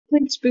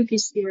played Spooky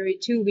Scary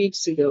 2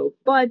 weeks ago,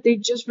 but they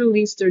just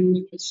released their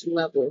newest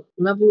level,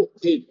 level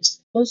 8.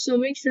 Also,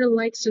 make sure to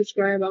like,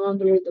 subscribe. I'm on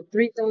the road to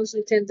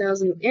 3,000,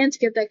 10,000, and to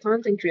get that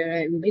content creator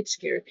at Mid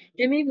Scare.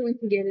 And maybe we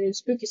can get it in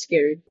Spooky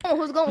Scary. Oh,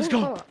 who's going? Let's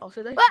go. Oh,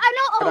 should they? But I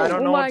know. But I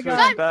don't know my what to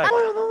God. expect.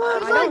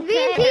 It's like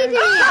VNT.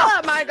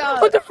 Oh my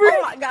god. What the frick?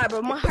 Oh my god,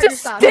 bro. My heart It's a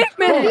just stopped. stick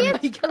man. Oh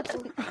my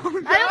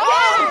god.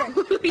 I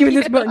don't care. Give me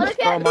this button. I don't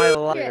care. Oh, my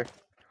liar.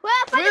 Well,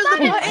 find Where's the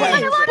the button.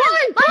 button?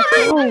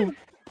 Find the button.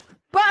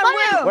 But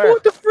Where?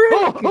 What the frick?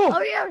 Oh, oh,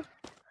 Oh yeah.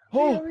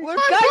 oh.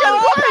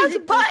 guys, the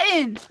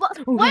button.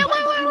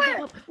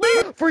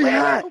 Wait. Free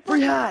hat.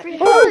 Free hat.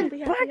 Oh,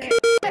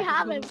 I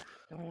haven't.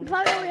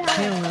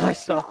 I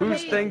saw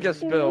whose thing just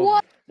spilled.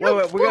 What?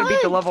 Wait, we're gonna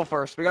beat the level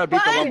first. We gotta beat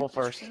the Button. level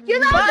first. You're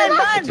not Button.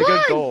 It's a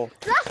good goal.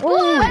 That's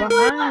Oh, good.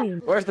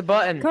 behind. Where's the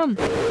button? Come.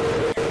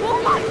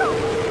 Oh my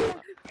god.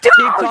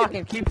 Keep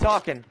talking. Keep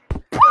talking.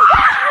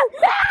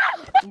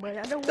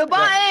 The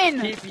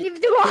button. Keep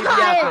Keep doing Keep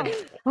yapping.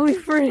 it. Holy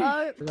frick.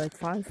 Uh, Like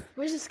 5.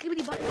 Where's the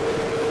skibbity button?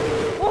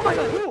 Oh my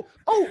god.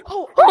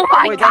 Oh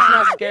my Wait, god. that's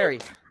not scary.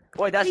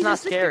 Wait, that's not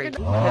Jesus, scary. stick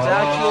His it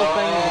actual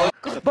thing.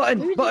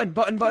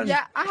 Button.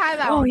 Yeah, I have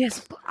that Oh, one.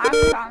 yes. I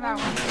found that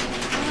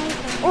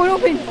one. Oh, it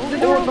opened. The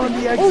door On opened.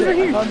 the exit. Over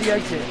here. On the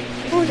exit.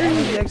 Over On the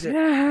here. exit.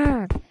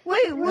 Yeah.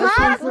 Wait, what's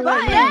Huh? the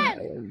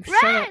button? Shut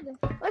up. Red.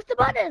 Where's the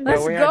button?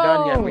 Let's No, we ain't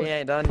done yet. go. We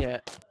ain't done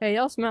yet. Hey,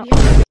 y'all smell.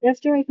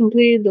 After I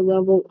completed the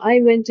level, I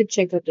went to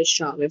check out the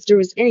shop if there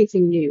was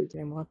anything new.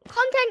 Damn, what?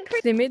 Content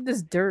creator. They made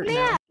this dirt Come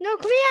now. here. No,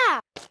 come here.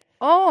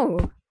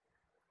 Oh.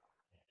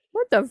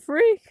 What the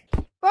freak?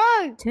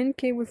 Bro.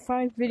 10K with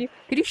 5 video.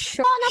 Could you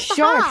shut? Oh, not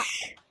the heart.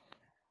 Shush.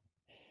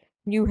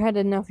 You had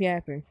enough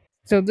yapping.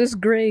 So this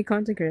gray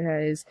content creator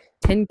has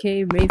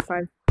 10K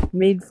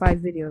made 5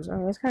 videos.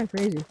 Oh, that's kind of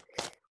crazy.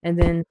 And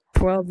then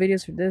 12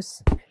 videos for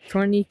this,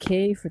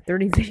 20K for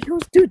 30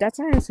 videos. Dude, that's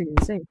honestly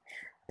insane.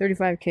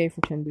 35K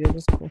for 10 videos.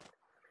 That's cool.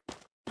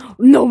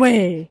 No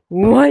way.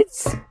 What?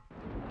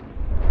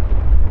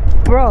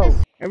 Bro,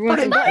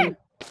 everyone's Button.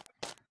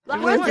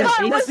 Where's the Yes,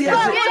 button? yes, What's the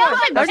yes.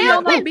 button? That's How do the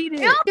y'all button. not beat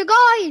it? You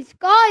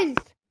guys.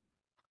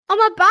 I'm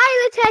a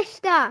beta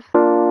tester.